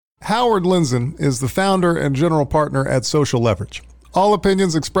Howard Lindzen is the founder and general partner at Social Leverage. All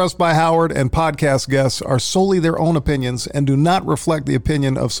opinions expressed by Howard and podcast guests are solely their own opinions and do not reflect the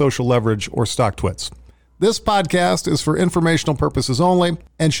opinion of Social Leverage or StockTwits. This podcast is for informational purposes only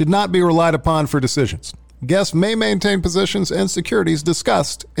and should not be relied upon for decisions. Guests may maintain positions and securities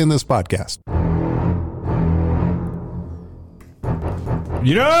discussed in this podcast.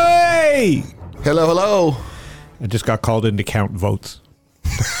 Yay! Hello, hello. I just got called in to count votes.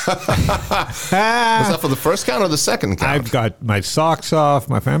 Was that for the first count or the second count? I've got my socks off.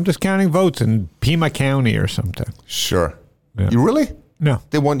 I'm just counting votes in Pima County or something. Sure. Yeah. You really? No.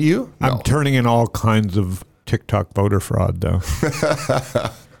 They want you? No. I'm turning in all kinds of TikTok voter fraud, though.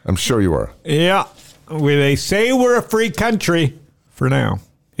 I'm sure you are. Yeah. They say we're a free country for now.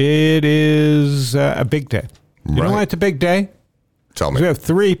 It is a big day. You know why it's a big day? Tell me. We have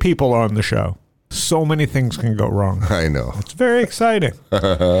 3 people on the show. So many things can go wrong. I know. It's very exciting.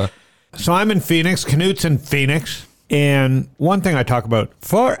 So I'm in Phoenix. Knut's in Phoenix. And one thing I talk about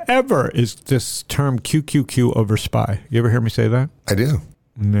forever is this term QQQ over SPY. You ever hear me say that? I do.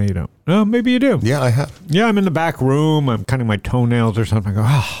 No, you don't. Oh, maybe you do. Yeah, I have. Yeah, I'm in the back room. I'm cutting my toenails or something. I go,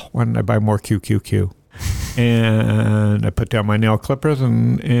 why didn't I buy more QQQ? And I put down my nail clippers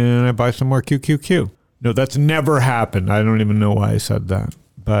and I buy some more QQQ. No, that's never happened. I don't even know why I said that.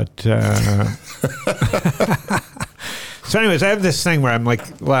 But so anyways, I have this thing where I'm like,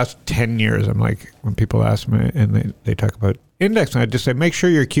 the last 10 years, I'm like, when people ask me and they talk about index, and I just say, make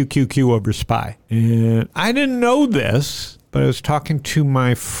sure you're QQQ over SPY. And I didn't know this, but I was talking to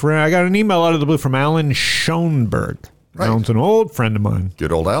my friend. I got an email out of the blue from Alan Schoenberg. Right. Alan's an old friend of mine.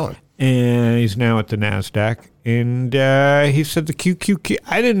 Good old Alan. And he's now at the NASDAQ. And he said the QQQ,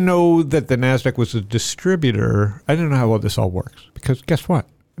 I didn't know that the NASDAQ was a distributor. I didn't know how well this all works. Because guess what?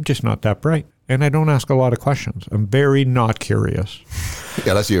 I'm just not that bright. And I don't ask a lot of questions. I'm very not curious.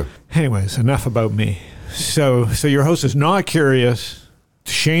 Yeah, that's you. Anyways, enough about me. So your host is not curious,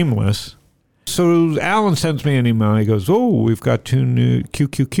 shameless. So Alan sends me an email. He goes, we've got 2 new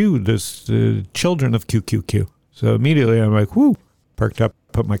QQQ. There's the children of QQQ. So immediately I'm like, whoo, perked up,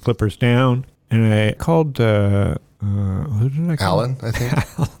 put my clippers down. And I called, who did I call? Alan, I think.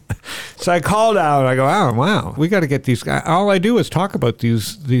 So I called Alan. I go, Alan, wow, we got to get these guys. All I do is talk about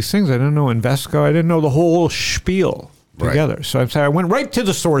these things. I didn't know Invesco. I didn't know the whole spiel together. Right. So I went right to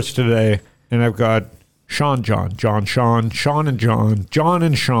the source today, and I've got Sean and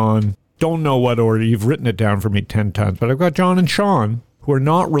John. Don't know what order. You've written it down for me 10 times. But I've got John and Sean, who are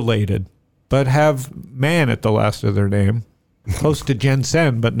not related, but have man at the last of their name. Close to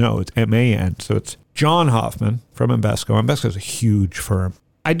Jensen, but no, it's M-A-N. So it's John Hoffman from Invesco. Invesco is a huge firm.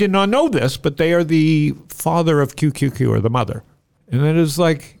 I did not know this, but they are the father of QQQ, or the mother. And it is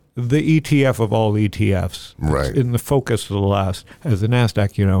like the ETF of all ETFs. Right. It's in the focus of the last, as the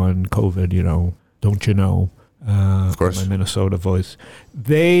NASDAQ, and COVID, don't you know? Of course. My Minnesota voice.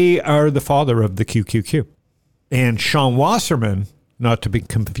 They are the father of the QQQ. And Sean Wasserman, not to be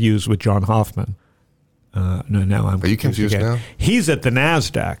confused with John Hoffman. Now I'm. Are you confused again. now? He's at the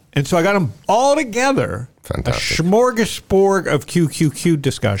NASDAQ. And so I got them all together. Fantastic. A smorgasbord of QQQ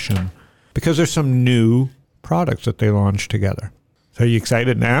discussion because there's some new products that they launched together. So are you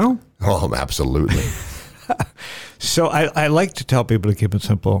excited now? Oh, absolutely. So I like to tell people to keep it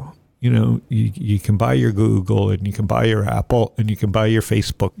simple. You can buy your Google and you can buy your Apple and you can buy your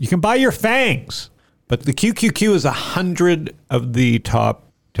Facebook. You can buy your FANGs. But the QQQ is 100 of the top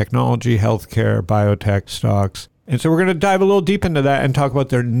technology, healthcare, biotech stocks. And so we're going to dive a little deep into that and talk about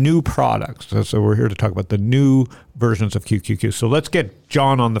their new products. So we're here to talk about the new versions of QQQ. So let's get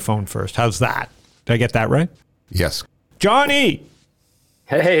John on the phone first. How's that? Did I get that right? Yes. Johnny!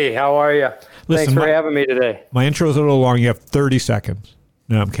 Hey, how are you? Listen, Thanks for having me today. My intro is a little long. You have 30 seconds.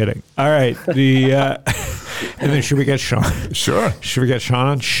 No, I'm kidding. All right. And then should we get Sean? Sure. Should we get Sean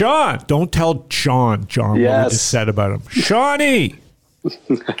on? Sean! Don't tell John what we just said about him. Shawnee!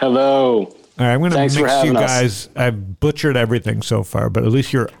 Hello. All right, I'm going to mix you guys. I've butchered everything so far, but at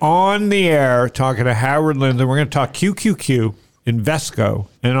least you're on the air talking to Howard Lindzen. We're going to talk QQQ, Invesco,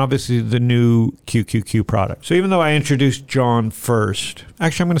 and obviously the new QQQ product. So even though I introduced John first,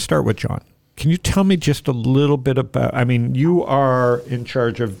 actually I'm going to start with John. Can you tell me just a little bit about, you are in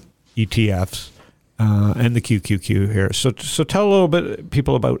charge of ETFs and the QQQ here. So tell a little bit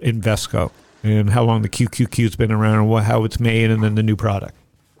people about Invesco and how long the QQQ's been around and how it's made and then the new product.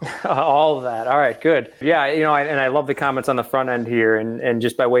 All of that. All right, good. Yeah, and I love the comments on the front end here. And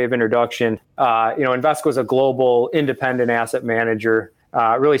just by way of introduction, Invesco is a global independent asset manager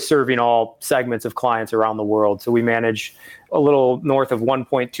really serving all segments of clients around the world. So we manage a little north of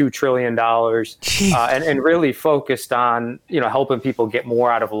 $1.2 trillion and really focused on, helping people get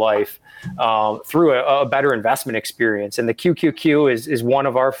more out of life through a better investment experience. And the QQQ is one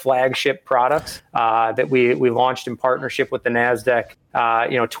of our flagship products that we launched in partnership with the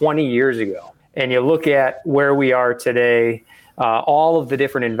NASDAQ, 20 years ago. And you look at where we are today, all of the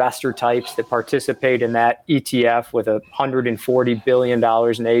different investor types that participate in that ETF with $140 billion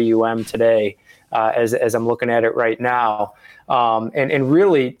in AUM today, as I'm looking at it right now. And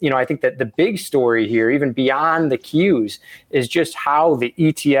really, I think that the big story here, even beyond the Qs, is just how the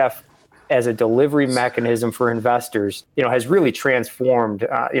ETF as a delivery mechanism for investors, has really transformed,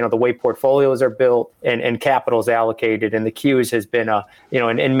 the way portfolios are built and capital is allocated. And the Qs has been,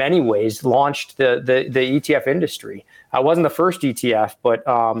 in many ways launched the ETF industry. It wasn't the first ETF, but,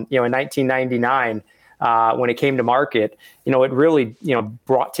 in 1999, when it came to market, it really,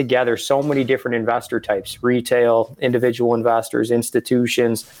 brought together so many different investor types, retail, individual investors,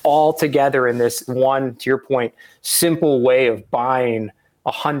 institutions, all together in this one, to your point, simple way of buying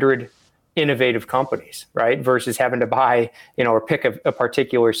 100 innovative companies, right? Versus having to buy, or pick a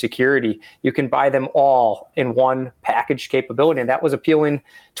particular security. You can buy them all in one packaged capability. And that was appealing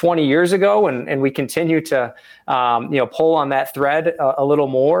 20 years ago. And we continue to, pull on that thread a little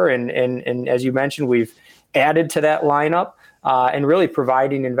more. And as you mentioned, we've added to that lineup and really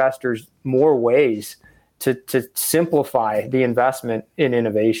providing investors more ways to simplify the investment in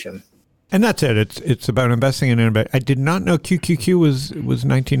innovation. And that's it. It's about investing in innovation. I did not know QQQ was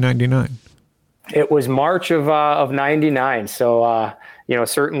 1999. It was March of 99. So,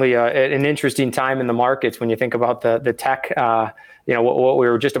 certainly an interesting time in the markets when you think about the tech, what we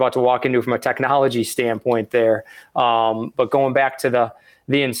were just about to walk into from a technology standpoint there. But going back to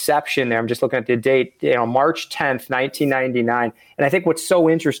the inception there, I'm just looking at the date, March 10th, 1999. And I think what's so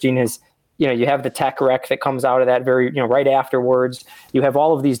interesting is, you have the tech wreck that comes out of that very, right afterwards. You have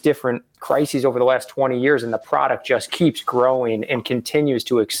all of these different crises over the last 20 years, and the product just keeps growing and continues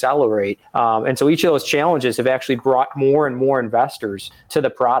to accelerate. And so each of those challenges have actually brought more and more investors to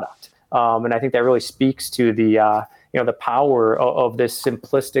the product. And I think that really speaks to the power of this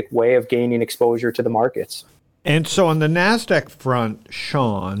simplistic way of gaining exposure to the markets. And so on the NASDAQ front,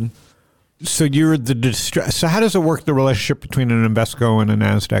 Sean, so you're so how does it work, the relationship between an Invesco and a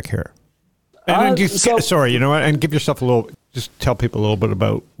NASDAQ here? And and give yourself just tell people a little bit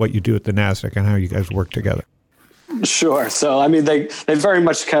about what you do at the NASDAQ and how you guys work together. Sure. So, they very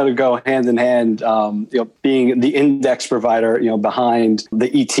much kind of go hand in hand, being the index provider, behind the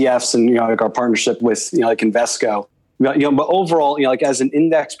ETFs and, our partnership with, Invesco, but overall, as an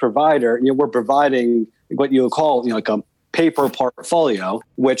index provider, we're providing what you would call, a paper portfolio,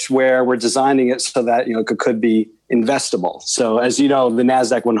 where we're designing it so that, it could be investable. So as you know, the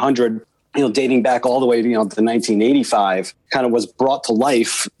NASDAQ 100, dating back all the way to, to 1985, kind of was brought to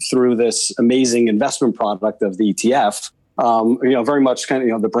life through this amazing investment product of the ETF. Very much kind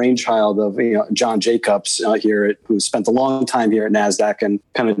of, the brainchild of, John Jacobs here, who spent a long time here at NASDAQ and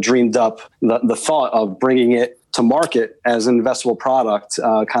kind of dreamed up the thought of bringing it to market as an investable product,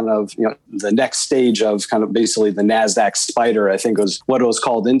 the next stage of kind of basically the NASDAQ Spider, I think was what it was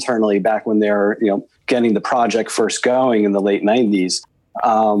called internally back when they were, getting the project first going in the late 90s.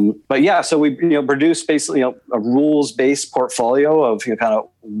 So we, produce basically, a rules-based portfolio of kind of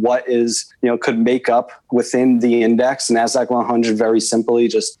what is, could make up within the index. NASDAQ 100, very simply,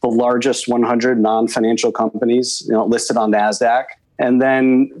 just the largest 100 non-financial companies, listed on NASDAQ. And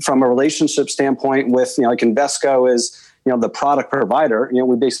then from a relationship standpoint with, Invesco is, the product provider,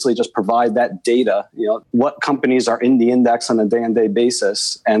 we basically just provide that data, what companies are in the index on a day-to-day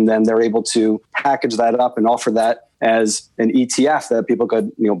basis. And then they're able to package that up and offer that as an ETF that people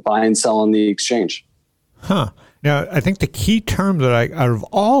could, buy and sell on the exchange. Huh. Now, I think the key term that out of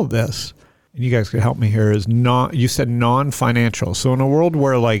all of this, and you guys could help me here, is you said non-financial. So in a world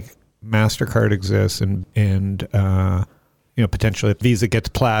where like MasterCard exists and potentially if Visa gets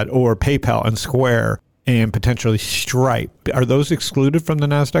Plaid or PayPal and Square and potentially Stripe, are those excluded from the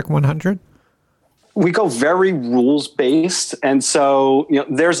NASDAQ 100? We go very rules-based. And so,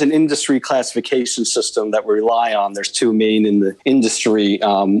 there's an industry classification system that we rely on. There's two main in the industry.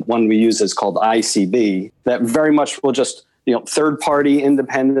 One we use is called ICB that very much will just, third-party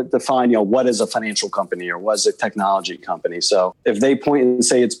independent define, what is a financial company or what is a technology company. So if they point and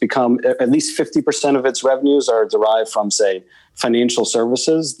say it's become at least 50% of its revenues are derived from, say, financial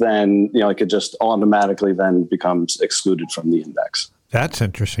services, then, it could just automatically then becomes excluded from the index. That's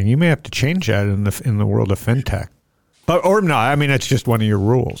interesting. You may have to change that in the world of fintech. But or not. It's just one of your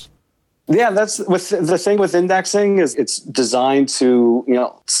rules. Yeah, that's with the thing with indexing is it's designed to,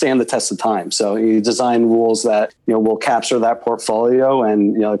 stand the test of time. So you design rules that, will capture that portfolio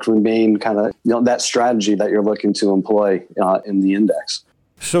and, remain kind of, that strategy that you're looking to employ in the index.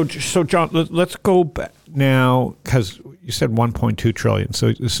 So John, let's go back now, because you said 1.2 trillion.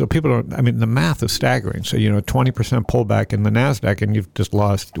 So people don't, I mean, the math is staggering. So, 20% pullback in the NASDAQ and you've just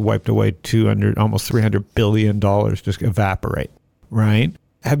wiped away almost $300 billion just evaporate, right?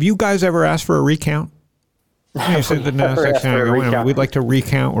 Have you guys ever asked for a recount? You said the NASDAQ, we'd like to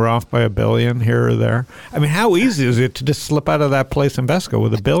recount. We're off by $1 billion here or there. I mean, how easy is it to just slip out of that place Invesco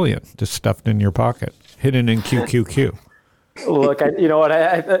with $1 billion just stuffed in your pocket, hidden in QQQ? Look,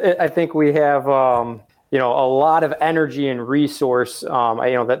 I think we have, a lot of energy and resource.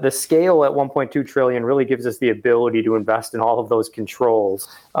 That the scale at 1.2 trillion really gives us the ability to invest in all of those controls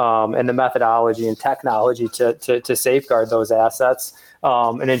and the methodology and technology to safeguard those assets.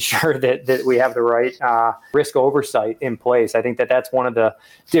 And ensure that we have the right risk oversight in place. I think that's one of the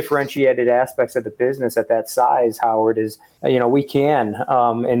differentiated aspects of the business at that size, Howard, is, we can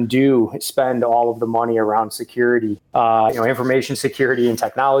and do spend all of the money around security, information security and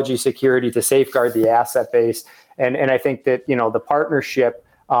technology security to safeguard the asset base. And I think that, the partnership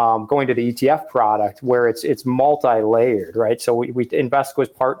going to the ETF product where it's multi-layered, right? So we Invesco's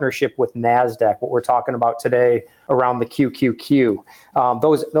partnership with NASDAQ, what we're talking about today around the QQQ,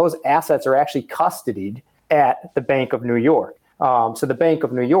 those assets are actually custodied at the Bank of New York. So the Bank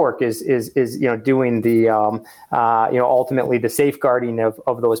of New York is doing the ultimately the safeguarding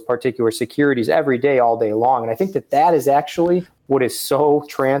of those particular securities every day, all day long. And I think that is actually what is so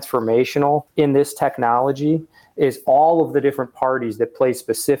transformational in this technology is all of the different parties that play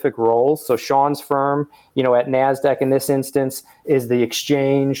specific roles. So Sean's firm, at NASDAQ in this instance is the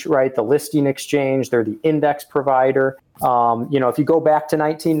exchange, right? The listing exchange, they're the index provider. If you go back to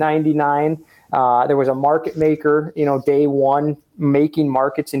 1999, there was a market maker, day one making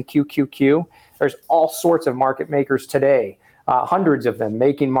markets in QQQ. There's all sorts of market makers today, hundreds of them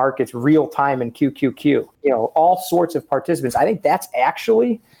making markets real time in QQQ, all sorts of participants. I think that's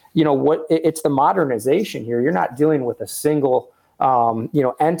actually, it's the modernization here. You're not dealing with a single,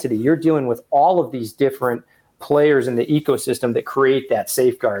 entity. You're dealing with all of these different players in the ecosystem that create that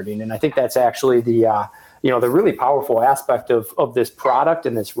safeguarding. And I think that's actually the really powerful aspect of this product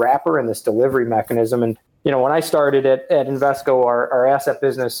and this wrapper and this delivery mechanism. And, when I started at Invesco, our asset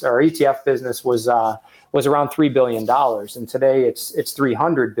business, our ETF business was around $3 billion. And today it's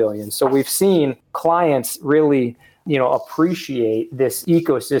 $300 billion. So we've seen clients really, appreciate this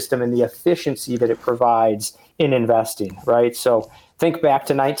ecosystem and the efficiency that it provides in investing, right? So think back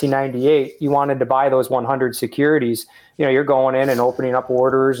to 1998, you wanted to buy those 100 securities, you're going in and opening up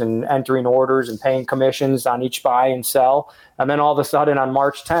orders and entering orders and paying commissions on each buy and sell. And then all of a sudden on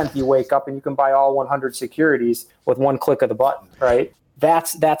March 10th, you wake up and you can buy all 100 securities with one click of the button, right?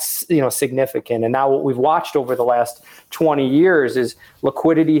 That's significant. And now what we've watched over the last 20 years is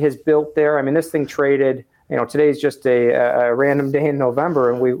liquidity has built there. I mean, this thing traded, today's just a random day in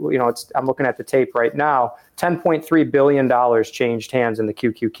November, and I'm looking at the tape right now. $10.3 billion changed hands in the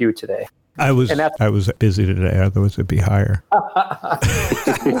QQQ today. I was busy today, otherwise it'd be higher.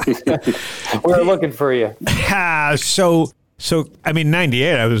 We're looking for you. So I mean,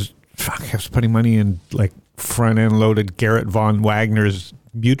 98. I was putting money in like front end loaded Garrett Von Wagner's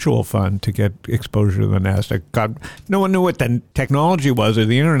mutual fund to get exposure to the NASDAQ. God, no one knew what the technology was or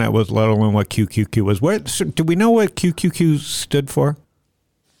the internet was, let alone what QQQ was. Do we know what QQQ stood for?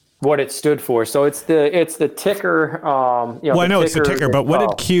 What it stood for? So it's the ticker. Well, I know it's the ticker, but why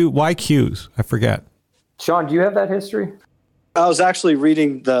Qs? I forget. Sean, do you have that history? I was actually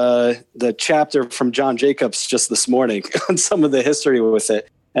reading the chapter from John Jacobs just this morning on some of the history with it.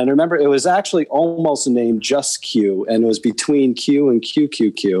 And remember, it was actually almost named just Q, and it was between Q and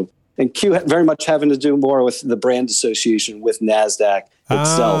QQQ. And Q very much having to do more with the brand association with NASDAQ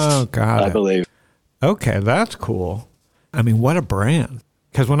itself, I believe. Okay, that's cool. I mean, what a brand.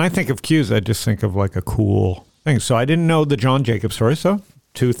 Because when I think of Qs, I just think of like a cool thing. So I didn't know the John Jacobs story, so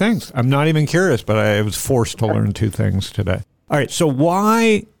 2 things. I'm not even curious, but I was forced to learn 2 things today. All right, so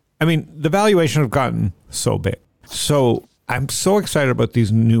why, the valuation have gotten so big. So I'm so excited about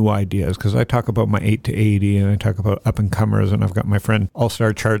these new ideas because I talk about my 8 to 80 and I talk about up and comers, and I've got my friend All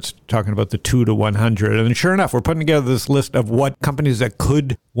Star Charts talking about the 2 to 100. And sure enough, we're putting together this list of what companies that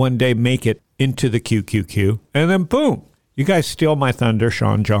could one day make it into the QQQ. And then boom, you guys steal my thunder,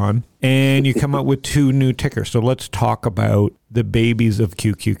 Sean John, and you come up with 2 new tickers. So let's talk about the babies of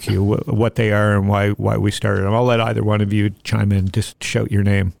QQQ, what they are and why we started them. I'll let either one of you chime in. Just shout your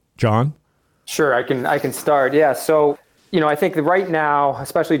name. John? Sure, I can start. Yeah, so I think that right now,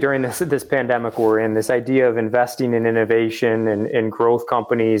 especially during this pandemic we're in, this idea of investing in innovation and growth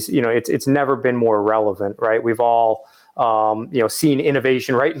companies, it's never been more relevant, right? We've all seen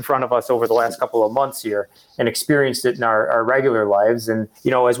innovation right in front of us over the last couple of months here and experienced it in our regular lives. And,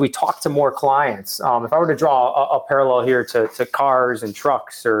 as we talk to more clients, if I were to draw a parallel here to cars and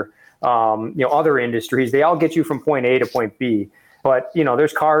trucks or, other industries, they all get you from point A to point B. But,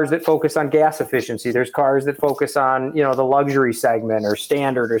 there's cars that focus on gas efficiency. There's cars that focus on, the luxury segment or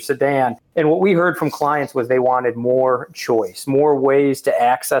standard or sedan. And what we heard from clients was they wanted more choice, more ways to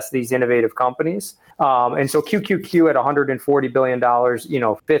access these innovative companies. And so QQQ at $140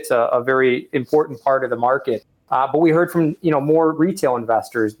 billion, fits a very important part of the market. But we heard from, more retail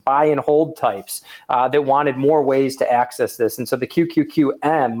investors, buy and hold types that wanted more ways to access this. And so the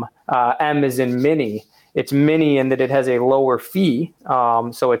QQQM, M is in mini. It's mini in that it has a lower fee,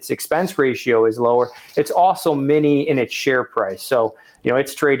 so its expense ratio is lower. It's also mini in its share price. So,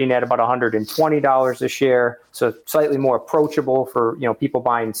 it's trading at about $120 a share, so slightly more approachable for, people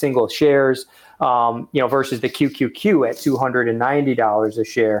buying single shares, versus the QQQ at $290 a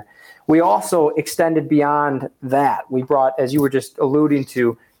share. We also extended beyond that. We brought, as you were just alluding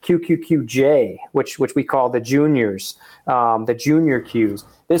to, QQQJ, which we call the juniors, the junior Qs.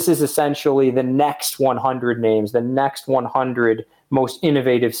 This is essentially the next 100 names, the next 100 most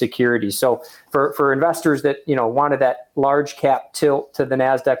innovative securities. So for investors that wanted that large cap tilt to the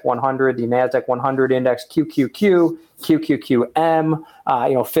NASDAQ 100, the NASDAQ 100 index, QQQ,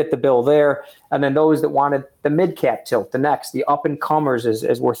 QQQM, fit the bill there. And then those that wanted the mid cap tilt, the next, the up and comers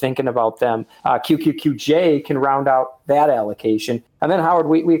as we're thinking about them, QQQJ can round out that allocation. And then Howard,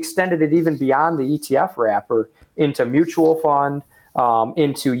 we extended it even beyond the ETF wrapper into mutual fund,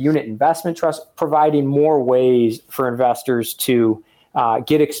 into unit investment trust, providing more ways for investors to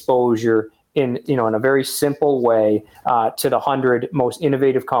get exposure in a very simple way to the 100 most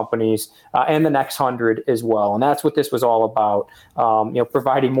innovative companies and the next 100 as well. And that's what this was all about,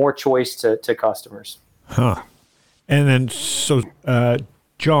 providing more choice to customers. Huh. And then, so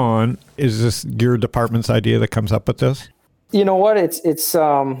John, is this your department's idea that comes up with this? You know what? This is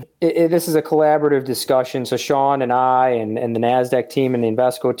a collaborative discussion. So Sean and I and the NASDAQ team and the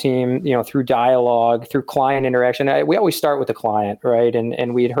Invesco team, through dialogue, through client interaction, we always start with the client, right?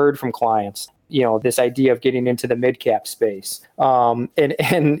 And we had heard from clients, this idea of getting into the mid-cap space. And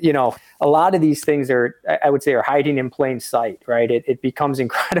a lot of these things are hiding in plain sight, right? It becomes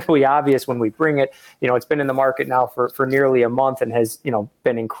incredibly obvious when we bring it. It's been in the market now for nearly a month and has,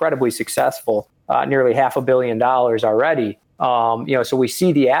 been incredibly successful. Nearly $500 million already. So we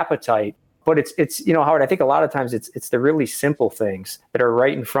see the appetite, but it's Howard, I think a lot of times it's the really simple things that are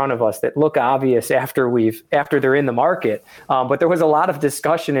right in front of us that look obvious after they're in the market. But there was a lot of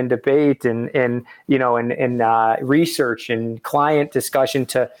discussion and debate and research and client discussion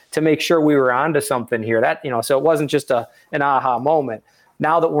to make sure we were onto something here. That, so it wasn't just an aha moment.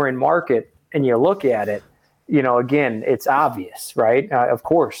 Now that we're in market and you look at it, again, it's obvious, right? Of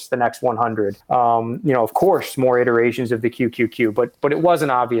course, the next 100, of course, more iterations of the QQQ, but it wasn't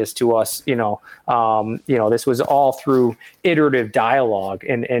obvious to us, this was all through iterative dialogue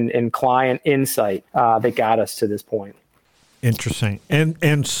and client insight that got us to this point. Interesting.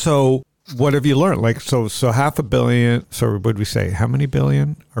 And so what have you learned? Like, so $500 million. So what would we say? How many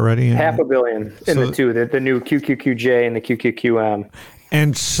billion already? $500 million in the two, the new QQQJ and the QQQM.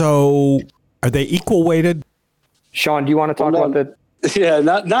 And so are they equal weighted? Sean, do you want to talk about that? Yeah,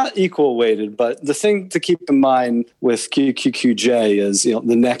 not equal weighted, but the thing to keep in mind with QQQJ is,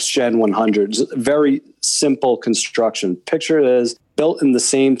 the next gen 100 is very simple construction. Picture it as built in the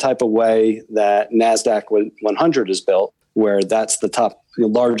same type of way that NASDAQ 100 is built, where that's the top,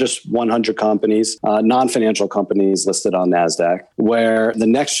 largest 100 companies, non-financial companies listed on NASDAQ, where the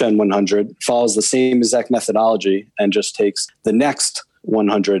next gen 100 follows the same exact methodology and just takes the next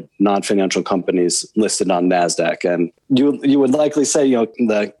 100 non-financial companies listed on NASDAQ. And you would likely say,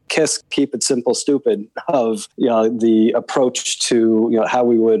 the KISS, keep it simple, stupid, of, the approach to, how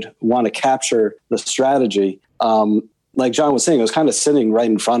we would want to capture the strategy. Like John was saying, it was kind of sitting right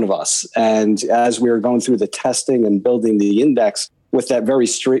in front of us. And as we were going through the testing and building the index with that very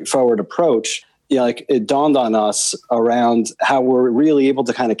straightforward approach, it dawned on us around how we're really able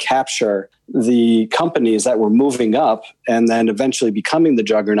to kind of capture the companies that were moving up and then eventually becoming the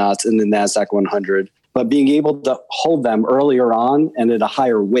juggernauts in the NASDAQ 100, but being able to hold them earlier on and at a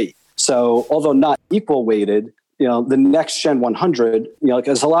higher weight. So although not equal weighted, the next gen 100,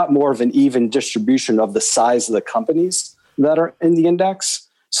 is a lot more of an even distribution of the size of the companies that are in the index.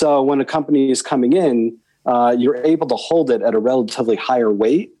 So when a company is coming in, you're able to hold it at a relatively higher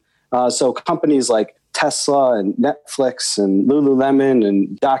weight. So companies like Tesla and Netflix and Lululemon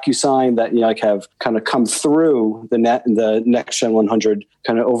and DocuSign that like have kind of come through the Next Gen 100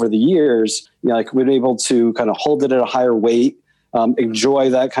 kind of over the years. Like we've been able to kind of hold it at a higher weight, enjoy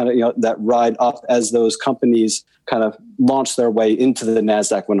that kind of that ride up as those companies kind of launch their way into the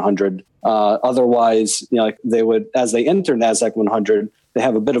NASDAQ 100. Otherwise, like they would, as they enter NASDAQ 100, they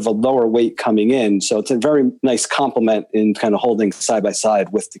have a bit of a lower weight coming in. So it's a very nice complement in kind of holding side by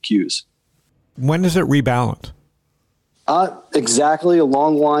side with the Qs. When does it rebalance? Exactly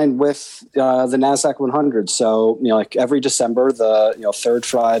along line with the NASDAQ 100. So, like every December, the third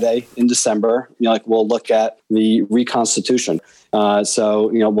Friday in December, like we'll look at the reconstitution. So,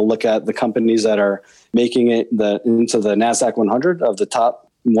 we'll look at the companies that are making it into the NASDAQ 100 of the top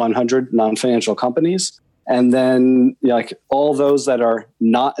 100 non-financial companies. And then, like all those that are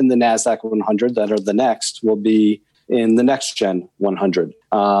not in the NASDAQ 100 that are the next will be in the Next Gen 100.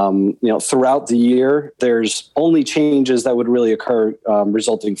 Throughout the year, there's only changes that would really occur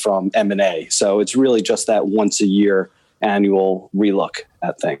resulting from M&A. So it's really just that once a year annual relook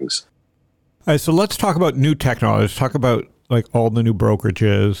at things. All right, so let's talk about new technology. Let's talk about like all the new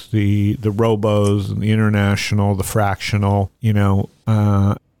brokerages, the robos, and the international, the fractional,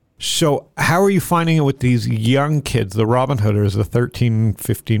 So how are you finding it with these young kids, the Robinhooders, the 13,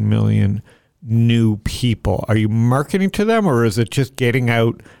 15 million new people? Are you marketing to them, or is it just getting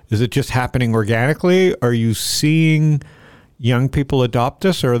out? Is it just happening organically? Are you seeing young people adopt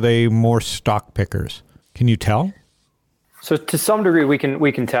this, or are they more stock pickers? Can you tell? So to some degree, we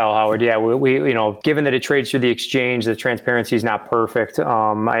can tell, Howard. Yeah, we given that it trades through the exchange, the transparency is not perfect.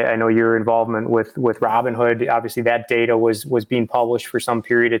 I know your involvement with Robinhood. Obviously, that data was being published for some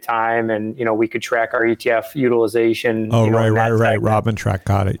period of time, and we could track our ETF utilization. Oh, right. RobinTrack,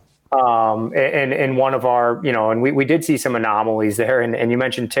 got it. And one of our, and we did see some anomalies there, and you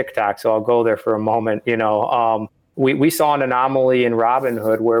mentioned TikTok, so I'll go there for a moment. We saw an anomaly in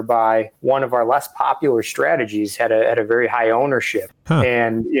Robinhood whereby one of our less popular strategies had a very high ownership. Huh.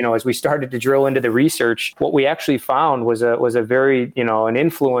 And, as we started to drill into the research, what we actually found was a very, an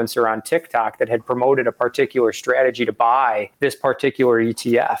influencer on TikTok that had promoted a particular strategy to buy this particular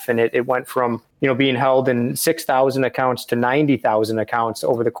ETF. And it went from, being held in 6,000 accounts to 90,000 accounts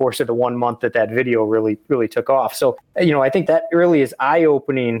over the course of the 1 month that video really took off. So, I think that really is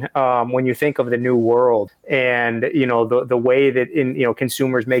eye-opening when you think of the new world and, the way that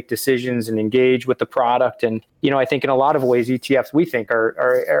consumers make decisions and engage with the product. And, I think in a lot of ways, ETFs, we think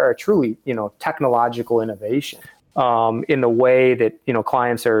are a truly, technological innovation. In the way that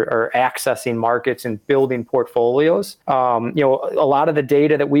clients are accessing markets and building portfolios. A lot of the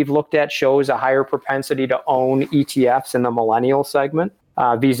data that we've looked at shows a higher propensity to own ETFs in the millennial segment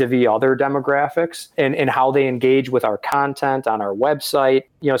vis-a-vis other demographics and how they engage with our content on our website.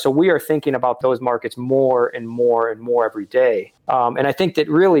 So we are thinking about those markets more and more and more every day. And I think that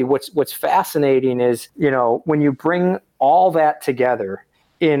really what's fascinating is, when you bring all that together,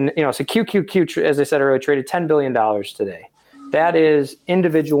 so QQQ, as I said earlier, traded $10 billion today. That is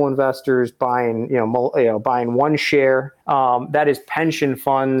individual investors buying, buying one share. That is pension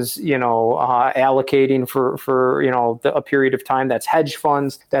funds, allocating for a period of time. That's hedge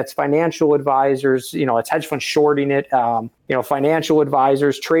funds. That's financial advisors. It's hedge funds shorting it. Financial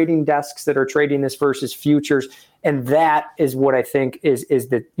advisors, trading desks that are trading this versus futures. And that is what I think is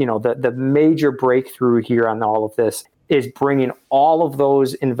the major breakthrough here on all of this. Is bringing all of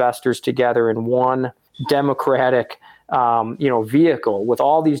those investors together in one democratic, vehicle with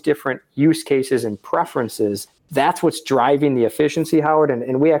all these different use cases and preferences. That's what's driving the efficiency, Howard.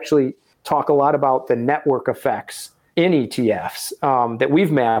 And we actually talk a lot about the network effects in ETFs that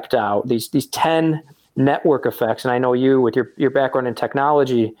we've mapped out. These 10 network effects, and I know you with your background in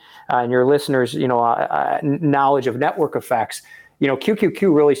technology and your listeners, knowledge of network effects.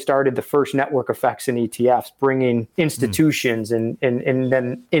 QQQ really started the first network effects in ETFs, bringing institutions and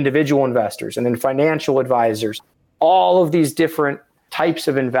then individual investors and then financial advisors. All of these different types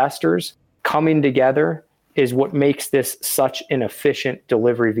of investors coming together is what makes this such an efficient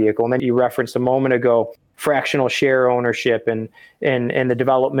delivery vehicle. And then you referenced a moment ago fractional share ownership and the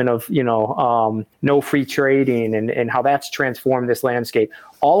development of no free trading and how that's transformed this landscape.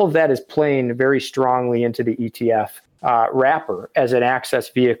 All of that is playing very strongly into the ETF wrapper as an access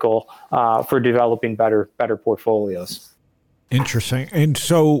vehicle for developing better portfolios. Interesting. And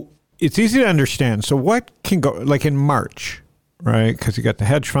so it's easy to understand. So what can go, like in March, right? Because you got the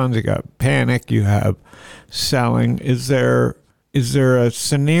hedge funds, you got panic, you have selling. Is there a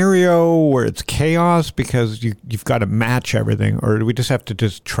scenario where it's chaos because you've got to match everything, or do we just have to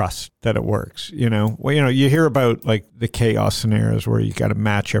just trust that it works? You hear about like the chaos scenarios where you got to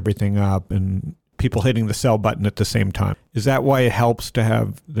match everything up and people hitting the sell button at the same time. Is that why it helps to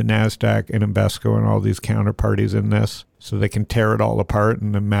have the NASDAQ and Invesco and all these counterparties in this so they can tear it all apart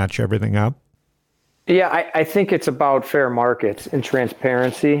and then match everything up? Yeah, I think it's about fair markets and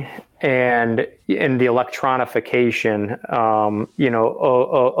transparency and the electronification,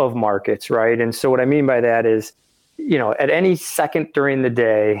 of markets, right? And so what I mean by that is, at any second during the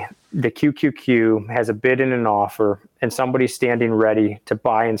day, the QQQ has a bid and an offer, and somebody's standing ready to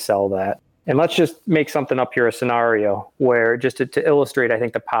buy and sell that. And let's just make something up here, a scenario where, just to illustrate, I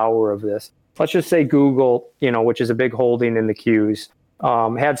think, the power of this. Let's just say Google, which is a big holding in the Qs,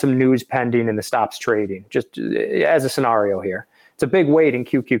 had some news pending and the stops trading, just as a scenario here. It's a big weight in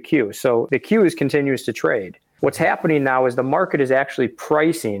QQQ. So the Qs continues to trade. What's happening now is the market is actually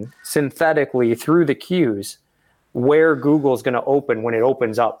pricing synthetically through the Qs where Google's going to open when it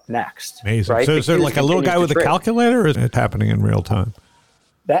opens up next. Amazing. Right? So is there like a little guy with a calculator, or is it happening in real time?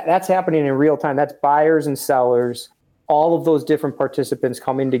 That's happening in real time. That's buyers and sellers, all of those different participants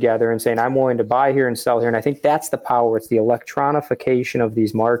coming together and saying, I'm willing to buy here and sell here. And I think that's the power. It's the electronification of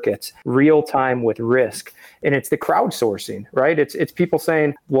these markets, real time with risk. And it's the crowdsourcing, right? It's people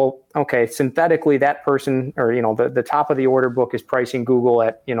saying, well, okay, synthetically that person, or, the top of the order book is pricing Google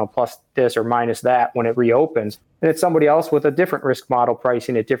at, plus this or minus that when it reopens. And it's somebody else with a different risk model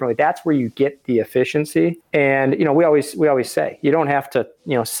pricing it differently. That's where you get the efficiency. And, we always say, you don't have to,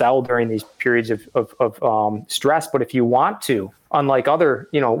 sell during these periods of stress, but if you want to, unlike other,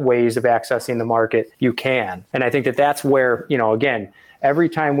 ways of accessing the market, you can. And I think that's where, again, every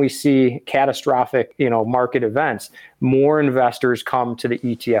time we see catastrophic, market events, more investors come to the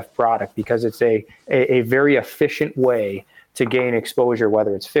ETF product because it's a very efficient way to gain exposure,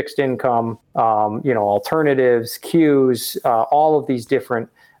 whether it's fixed income, alternatives, Qs, all of these different,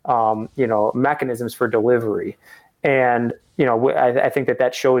 mechanisms for delivery. And, I think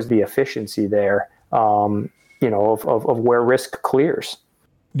that shows the efficiency there, of where risk clears.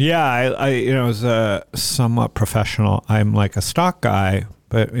 Yeah, I as a somewhat professional, I'm like a stock guy,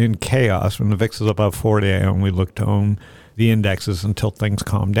 but in chaos, when the VIX is above 40, I only look to own the indexes until things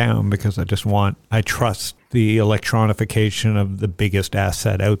calm down because I trust the electronification of the biggest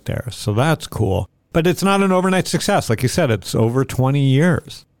asset out there. So that's cool. But it's not an overnight success. Like you said, it's over 20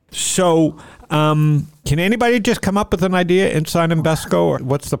 years. So can anybody just come up with an idea inside Invesco? Or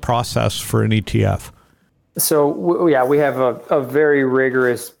what's the process for an ETF? So we have a very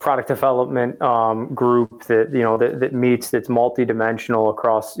rigorous product development group that meets, that's multidimensional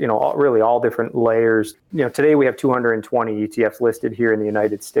across really all different layers. Today we have 220 ETFs listed here in the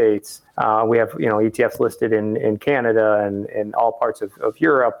United States. We have ETFs listed in Canada and all parts of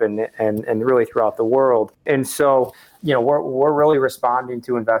Europe and really throughout the world. And so we're really responding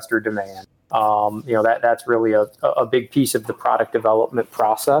to investor demand. That's really a big piece of the product development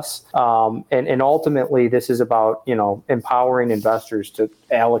process. And ultimately, this is about, empowering investors to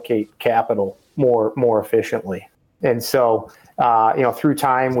allocate capital more efficiently. And so, through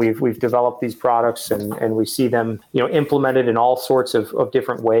time, we've developed these products and we see them, implemented in all sorts of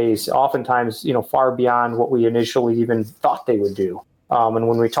different ways, oftentimes, far beyond what we initially even thought they would do. And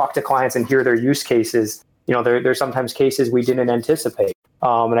when we talk to clients and hear their use cases, there's sometimes cases we didn't anticipate.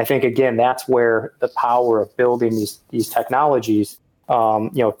 And I think, again, that's where the power of building these technologies,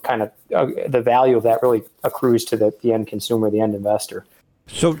 the value of that really accrues to the end consumer, the end investor.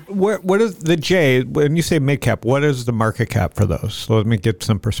 So what is the J, when you say mid-cap, what is the market cap for those? So let me get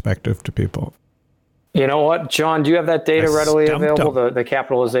some perspective to people. You know what, John, do you have that data readily available, the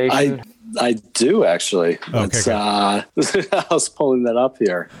capitalization? I do, actually. Okay, I was pulling that up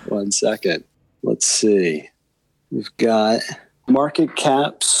here. 1 second. Let's see. We've got market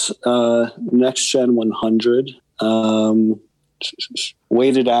caps, next gen 100,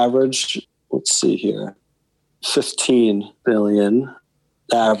 weighted average. Let's see here, 15 billion,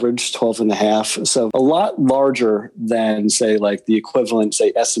 average 12.5. So a lot larger than, say, like the equivalent,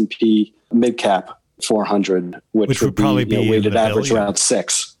 say, S&P mid cap 400, which would probably be weighted average around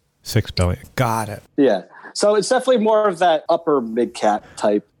 6 billion. Got it. Yeah. So it's definitely more of that upper mid cap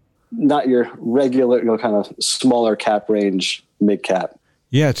type, not your regular, kind of smaller cap range mid cap.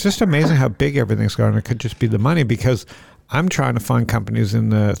 Yeah, it's just amazing how big everything's going. It could just be the money, because I'm trying to find companies in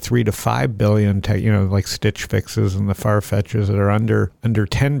the 3 to 5 billion, like Stitch Fixes and the Farfetches that are under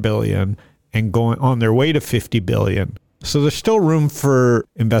 10 billion and going on their way to 50 billion. So there's still room for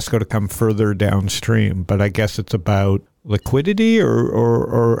Invesco to come further downstream, but I guess it's about liquidity,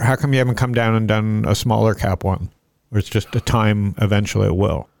 or how come you haven't come down and done a smaller cap one? Or it's just a time eventually it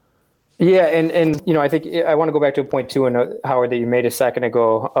will? Yeah, and I think I want to go back to a point too, and Howard, that you made a second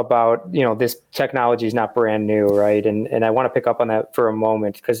ago about this technology is not brand new, right? And I want to pick up on that for a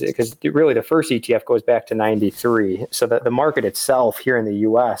moment because really the first ETF goes back to '93, so that the market itself here in the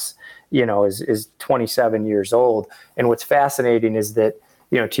U.S. is 27 years old. And what's fascinating is that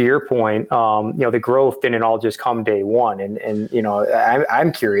to your point, the growth didn't all just come day one. And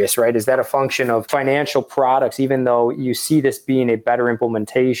I'm curious, right? Is that a function of financial products, even though you see this being a better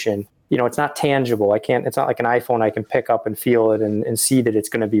implementation? It's not tangible. It's not like an iPhone I can pick up and feel it and see that it's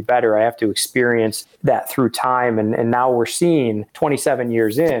going to be better. I have to experience that through time. And now we're seeing 27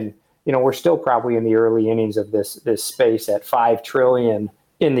 years in, we're still probably in the early innings of this space at 5 trillion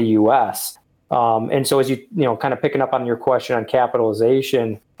in the US. And so as you kind of picking up on your question on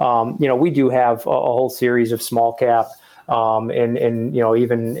capitalization, we do have a whole series of small cap and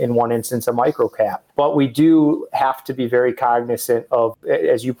even in one instance, a micro cap. But we do have to be very cognizant of,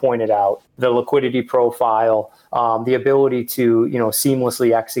 as you pointed out, the liquidity profile, the ability to,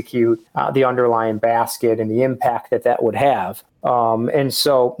 seamlessly execute the underlying basket and the impact that would have. And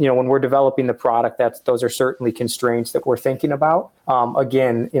so, when we're developing the product, those are certainly constraints that we're thinking about.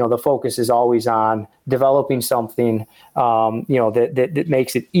 Again, the focus is always on developing something, that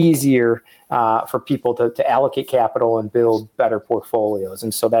makes it easier for people to allocate capital and build better portfolios.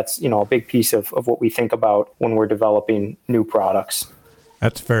 And so that's, a big piece of what we think about when we're developing new products.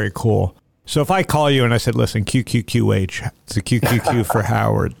 That's very cool. So if I call you and I said, listen, QQQH, it's a QQQ for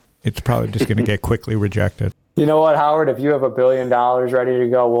Howard, it's probably just going to get quickly rejected. You know what, Howard? If you have $1 billion ready to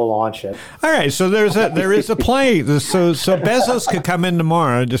go, we'll launch it. All right. So there is a play. So Bezos could come in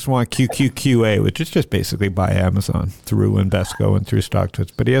tomorrow. I just want QQQA, which is just basically buy Amazon through Invesco and through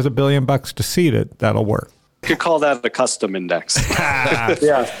StockTwits. But he has $1 billion to seed it. That'll work. You could call that a custom index.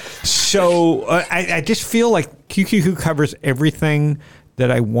 Yeah. So I just feel like QQQ covers everything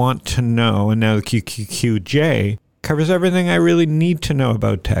that I want to know, and now the QQQJ covers everything I really need to know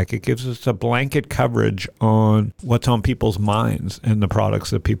about tech. It gives us a blanket coverage on what's on people's minds and the products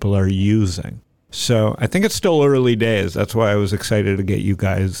that people are using. So I think it's still early days. That's why I was excited to get you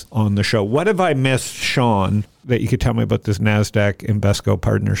guys on the show. What have I missed, Sean, that you could tell me about this NASDAQ Invesco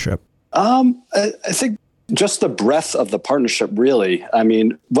partnership? I think just the breadth of the partnership, really. I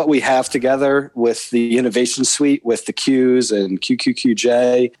mean, what we have together with the innovation suite, with the Qs and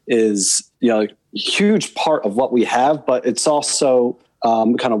QQQJ is, huge part of what we have, but it's also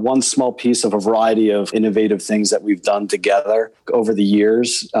kind of one small piece of a variety of innovative things that we've done together over the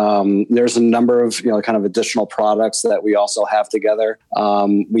years. There's a number of, kind of additional products that we also have together.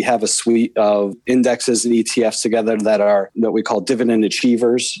 We have a suite of indexes and ETFs together that are what we call dividend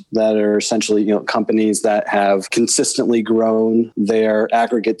achievers, that are essentially, companies that have consistently grown their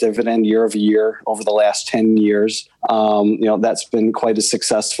aggregate dividend year over year over the last 10 years. That's been quite a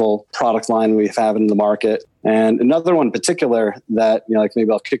successful product line we've had in the market. And another one in particular that,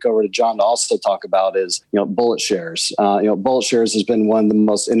 maybe I'll kick over to John to also talk about is, Bullet Shares. Bullet Shares has been one of the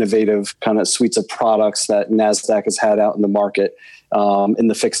most innovative kind of suites of products that NASDAQ has had out in the market in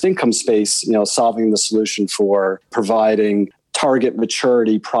the fixed income space, solving the solution for providing target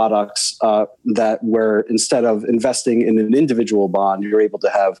maturity products that where instead of investing in an individual bond, you're able to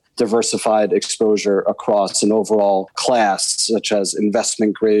have diversified exposure across an overall class, such as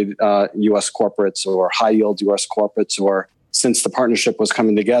investment grade U.S. corporates or high yield U.S. corporates, or since the partnership was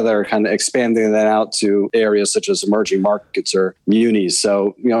coming together, kind of expanding that out to areas such as emerging markets or munis.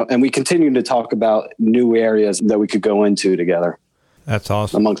 So, and we continue to talk about new areas that we could go into together. That's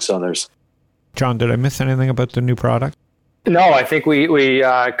awesome. Amongst others. John, did I miss anything about the new product? No, I think we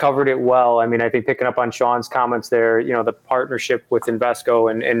covered it well. I mean, I think picking up on Sean's comments there, the partnership with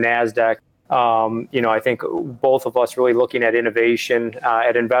Invesco and NASDAQ, I think both of us really looking at innovation.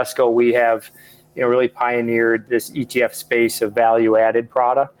 At Invesco, we have really pioneered this ETF space of value-added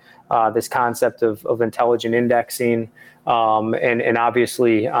product, this concept of intelligent indexing, and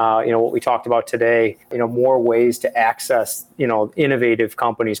obviously, what we talked about today, more ways to access, innovative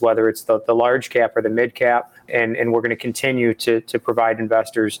companies, whether it's the large cap or the mid cap. And we're going to continue to provide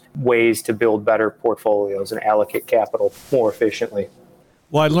investors ways to build better portfolios and allocate capital more efficiently.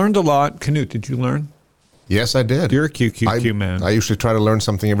 Well, I learned a lot. Knut, did you learn? Yes, I did. You're a QQQ man. I usually try to learn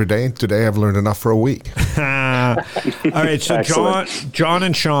something every day. Today, I've learned enough for a week. All right. So John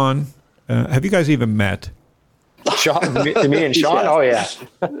and Sean, have you guys even met? Sean, me and Sean? Oh, yeah.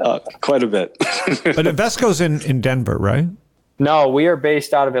 Quite a bit. But Invesco's in Denver, right? No, we are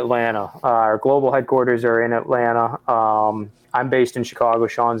based out of Atlanta. Our global headquarters are in Atlanta. I'm based in Chicago.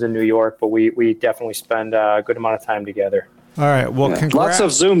 Sean's in New York, but we definitely spend a good amount of time together. All right. Well, congrats. Lots of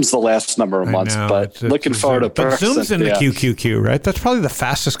Zooms the last number of months, but looking forward to But Zoom's in the QQQ, right? That's probably the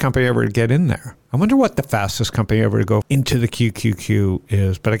fastest company ever to get in there. I wonder what the fastest company ever to go into the QQQ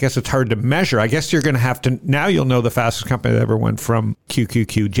is, but I guess it's hard to measure. I guess you're going to have to, now you'll know the fastest company that ever went from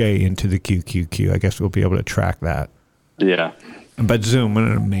QQQJ into the QQQ. I guess we'll be able to track that. Yeah. But Zoom, what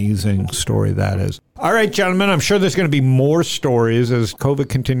an amazing story that is. All right, gentlemen, I'm sure there's going to be more stories as COVID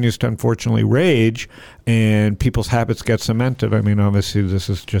continues to unfortunately rage and people's habits get cemented. I mean, obviously, this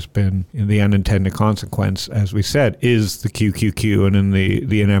has just been the unintended consequence, as we said, is the QQQ and in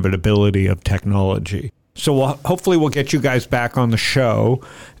the inevitability of technology. So hopefully we'll get you guys back on the show.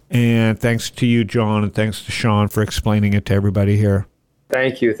 And thanks to you, John, and thanks to Sean for explaining it to everybody here.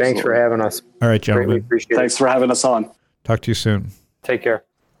 Thank you. Thanks for having us. All right, gentlemen. Greatly appreciate Thanks for having us on. Talk to you soon. Take care.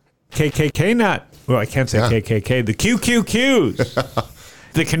 KKK nut. Well, I can't say KKK. The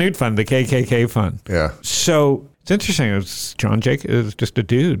QQQs. The Canute Fund, the KKK Fund. Yeah. So it's interesting. It's John Jake is just a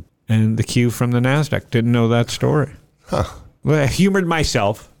dude. And the Q from the NASDAQ. Didn't know that story. Huh. Well, I humored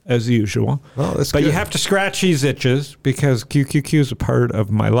myself, as usual. Well, that's but good. you have to scratch these itches because QQQ is a part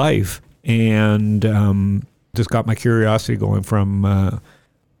of my life. And just got my curiosity going from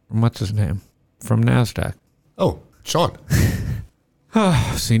what's his name? From NASDAQ. Oh, Sean.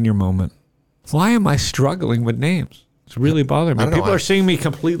 Senior moment. Why am I struggling with names? It's really bothering me. People are seeing me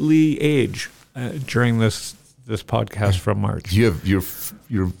completely age during this podcast from March.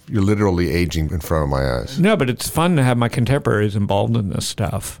 You're literally aging in front of my eyes. No, but it's fun to have my contemporaries involved in this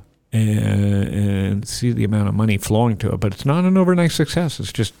stuff and see the amount of money flowing to it. But it's not an overnight success.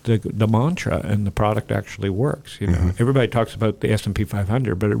 It's just the mantra, and the product actually works. You know, everybody talks about the S&P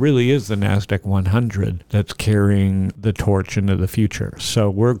 500, but it really is the NASDAQ 100 that's carrying the torch into the future. So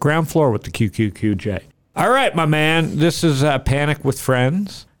we're ground floor with the QQQJ. All right, my man. This is Panic with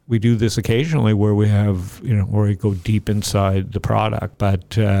Friends. We do this occasionally where we have, where we go deep inside the product,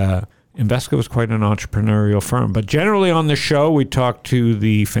 but Invesco is quite an entrepreneurial firm. But generally on the show, we talk to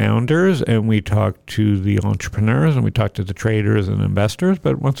the founders and we talk to the entrepreneurs and we talk to the traders and investors.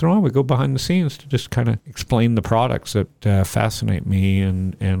 But once in a while, we go behind the scenes to just kind of explain the products that fascinate me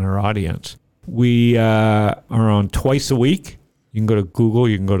and our audience. We are on twice a week. You can go to Google,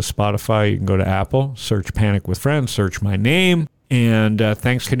 you can go to Spotify, you can go to Apple, search Panic with Friends, search my name. And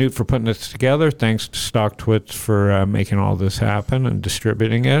thanks, Canute, for putting this together. Thanks to StockTwits for making all this happen and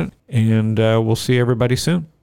distributing it. And we'll see everybody soon.